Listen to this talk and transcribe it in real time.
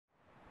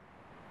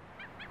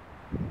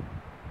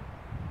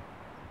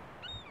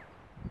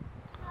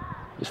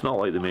It's not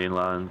like the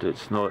mainland.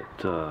 It's not.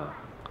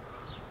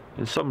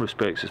 In some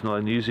respects, it's not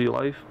an easy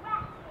life,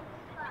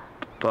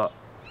 but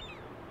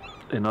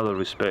in other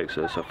respects,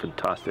 it's a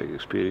fantastic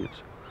experience.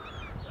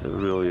 It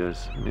really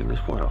is. I mean,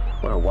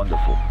 what a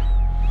wonderful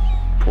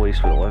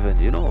place we live in,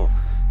 you know.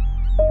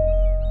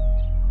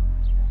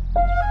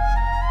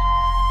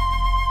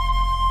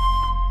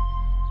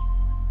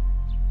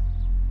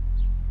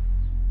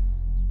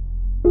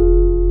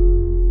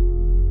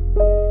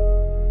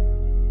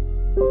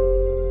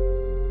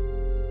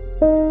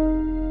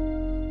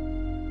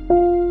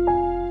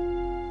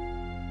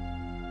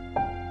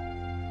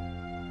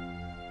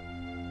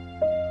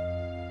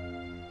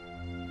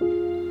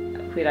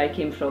 Where I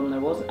came from,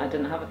 I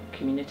didn't have a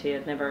community.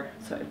 I'd never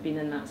sort of been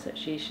in that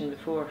situation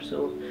before,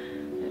 so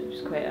it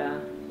was quite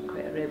a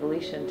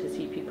revelation to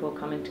see people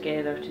coming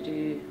together to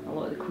do a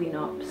lot of the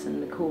clean-ups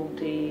and the cold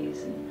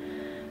days and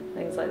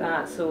things like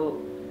that. So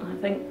I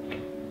think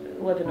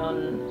living on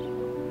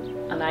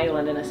an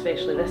island, and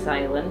especially this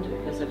island,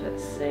 because of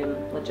its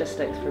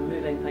logistics for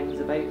moving things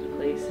about the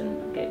place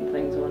and getting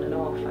things on and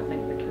off, I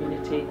think the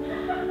community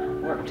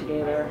worked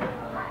together,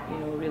 you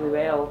know, really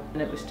well.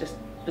 And it was just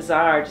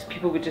bizarre, just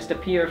people would just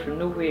appear from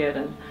nowhere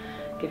and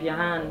give you a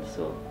hand.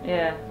 So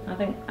yeah, I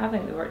think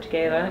we work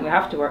together. I think we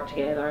have to work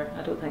together.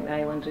 I don't think the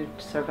island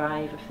would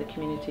survive if the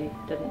community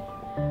didn't.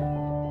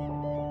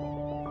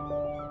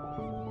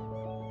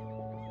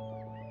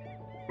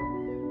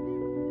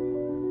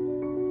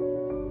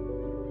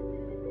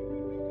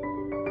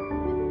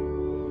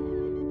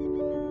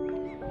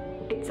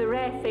 It's a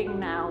rare thing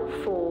now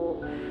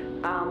for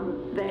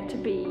there to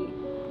be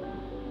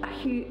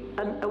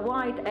a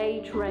wide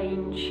age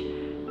range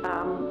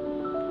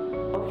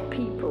of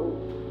people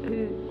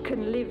who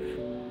can live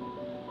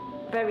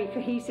very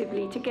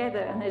cohesively together,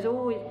 and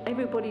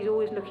everybody's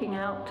always looking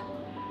out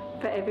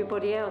for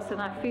everybody else. And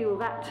I feel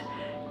that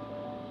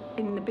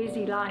in the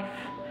busy life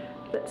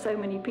that so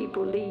many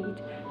people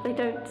lead, they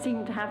don't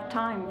seem to have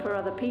time for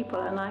other people,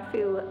 and I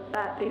feel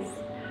that is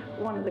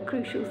one of the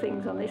crucial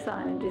things on this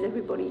island, is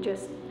everybody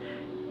just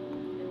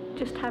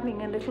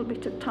having a little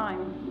bit of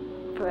time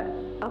for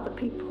other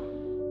people.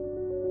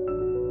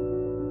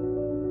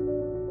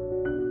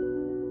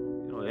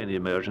 Any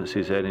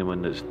emergencies,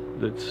 anyone that's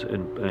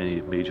in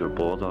any major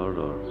bother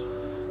or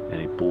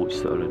any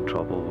boats that are in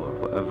trouble or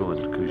whatever,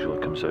 everyone usually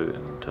comes out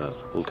and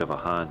will give a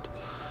hand.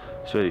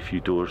 There's very few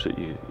doors that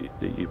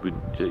you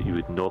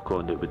would knock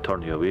on that would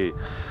turn you away,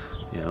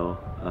 you know.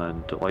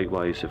 And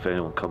likewise, if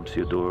anyone comes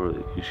to your door,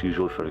 it's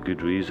usually for a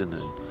good reason,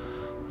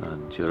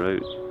 and you're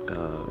out.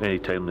 Any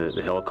time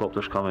the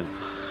helicopter's coming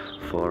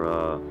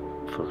for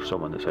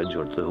someone that's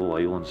injured, the whole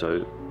island's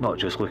out, not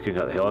just looking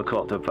at the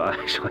helicopter, but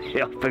actually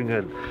helping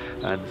and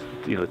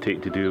you know,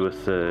 taking to do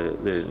with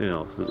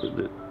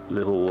the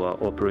whole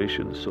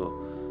operation. So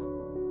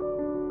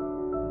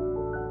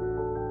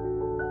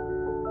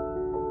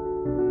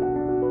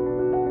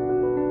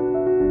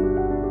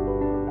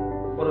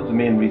one of the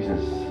main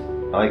reasons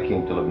I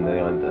came to live in the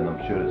island, and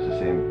I'm sure it's the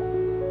same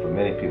for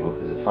many people,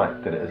 is the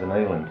fact that it is an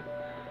island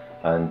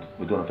and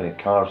we don't have any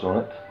cars on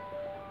it.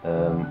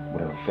 We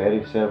have a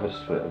ferry service,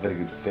 a very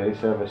good ferry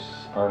service,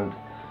 and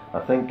I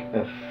think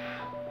if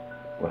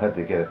we had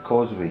to get a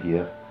causeway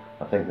here,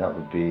 I think that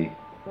would be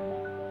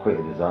quite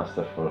a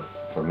disaster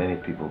for many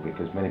people,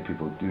 because many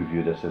people do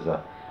view this as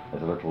a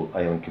little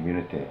island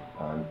community,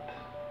 and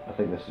I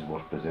think this is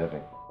worth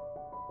preserving.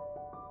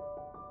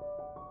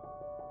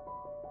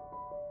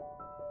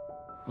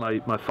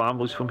 My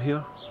family's from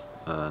here,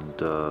 and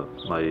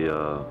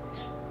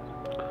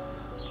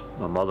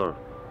my mother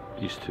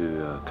used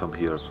to come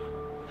here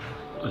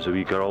as a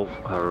wee girl.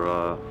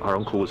 Her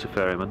uncle was a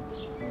ferryman,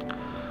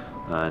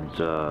 and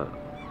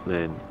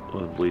then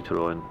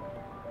later on,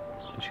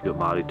 when she got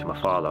married to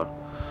my father,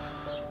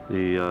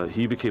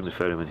 he became the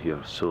ferryman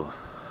here. So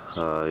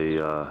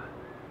I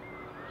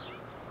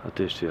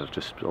dare say I've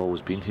just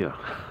always been here,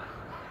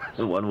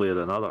 in one way or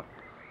another.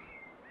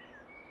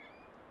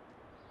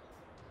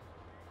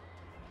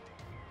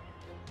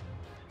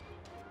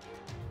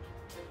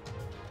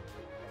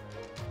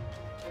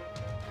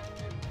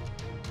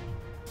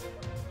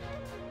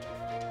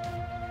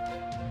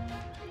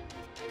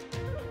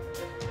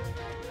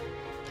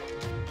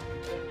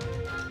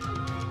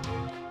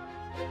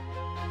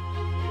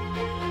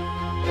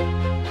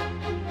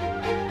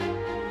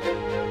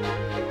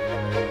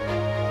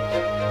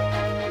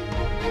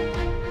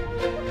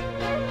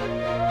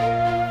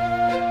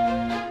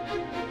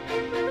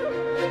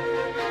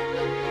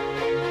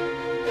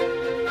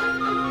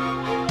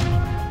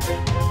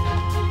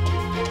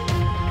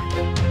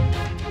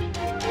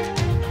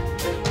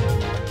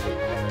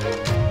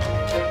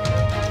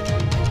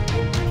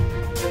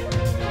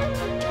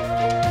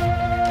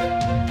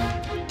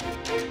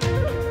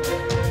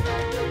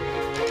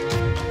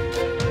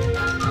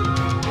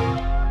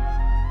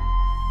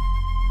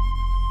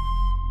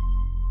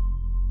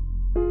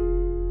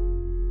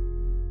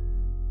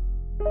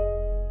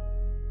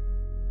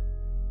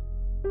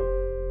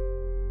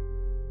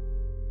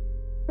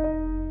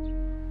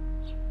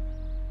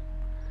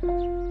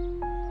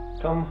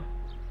 Come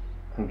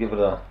and give it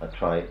a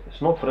try.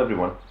 It's not for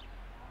everyone.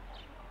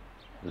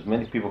 There's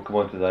many people come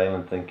onto the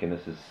island thinking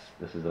this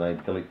is an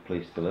idyllic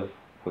place to live,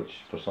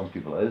 which for some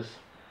people it is,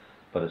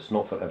 but it's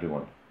not for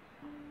everyone.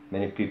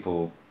 Many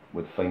people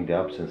would find the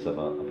absence of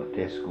a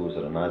Tesco's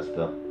or an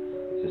Asda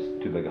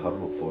just too big a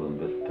hurdle for them,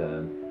 but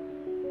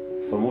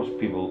for most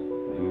people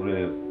who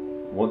really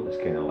want this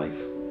kind of life,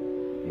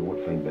 you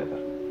won't find better.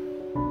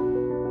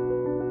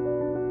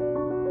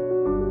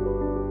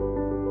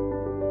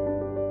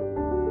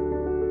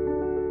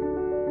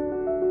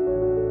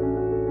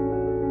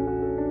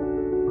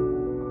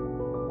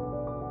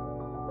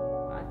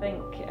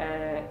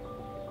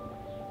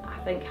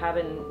 I think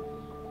having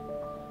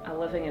a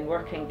living and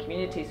working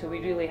community, so we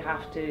really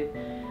have to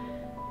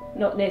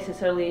not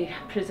necessarily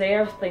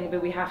preserve things,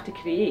 but we have to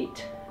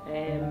create. We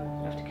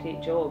have to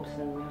create jobs,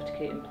 and we have to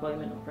create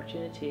employment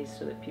opportunities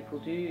so that people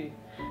do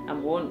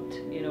and want,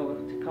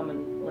 to come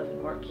and live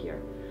and work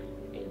here.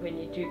 When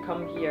you do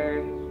come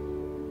here,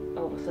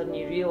 all of a sudden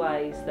you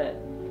realise that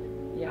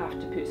you have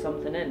to put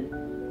something in,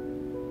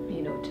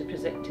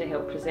 to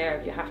help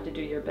preserve. You have to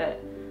do your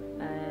bit.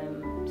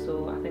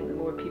 So I think the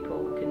more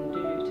people can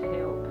do to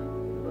help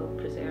will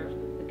preserve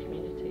the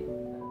community.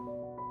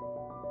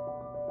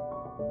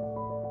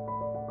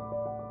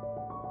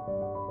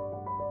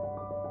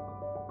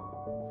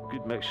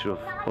 Good mixture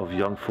of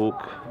young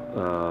folk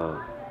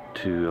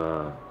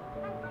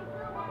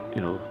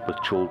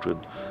with children,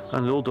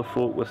 and the older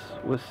folk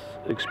with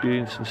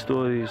experience and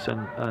stories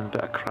and a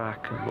bit of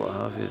crack and what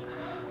have you.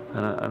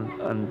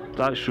 And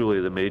that's really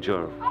the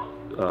major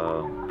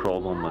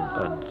problem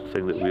and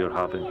thing that we are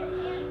having,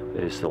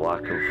 is the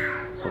lack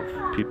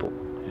of people,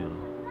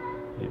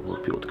 more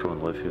people to come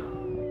and live here.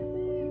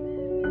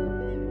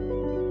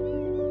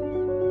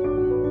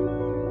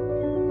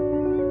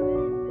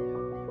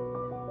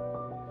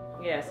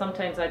 Yeah,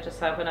 sometimes I just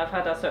have, when I've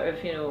had a sort of,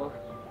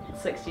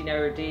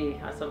 16-hour day,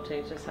 I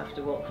sometimes just have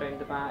to walk around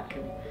the back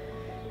and,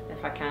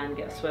 if I can,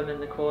 get a swim in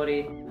the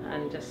quarry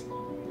and just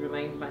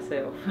remind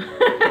myself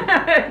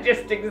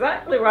just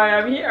exactly why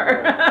I'm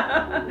here.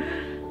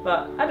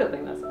 But I don't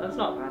think that's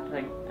not a bad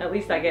thing. At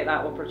least I get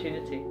that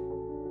opportunity.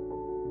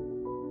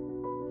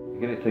 The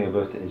great thing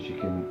about it is you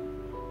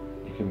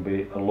can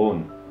be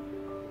alone,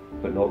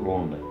 but not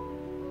lonely.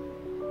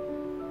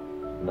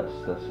 And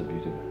that's the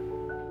beauty of it.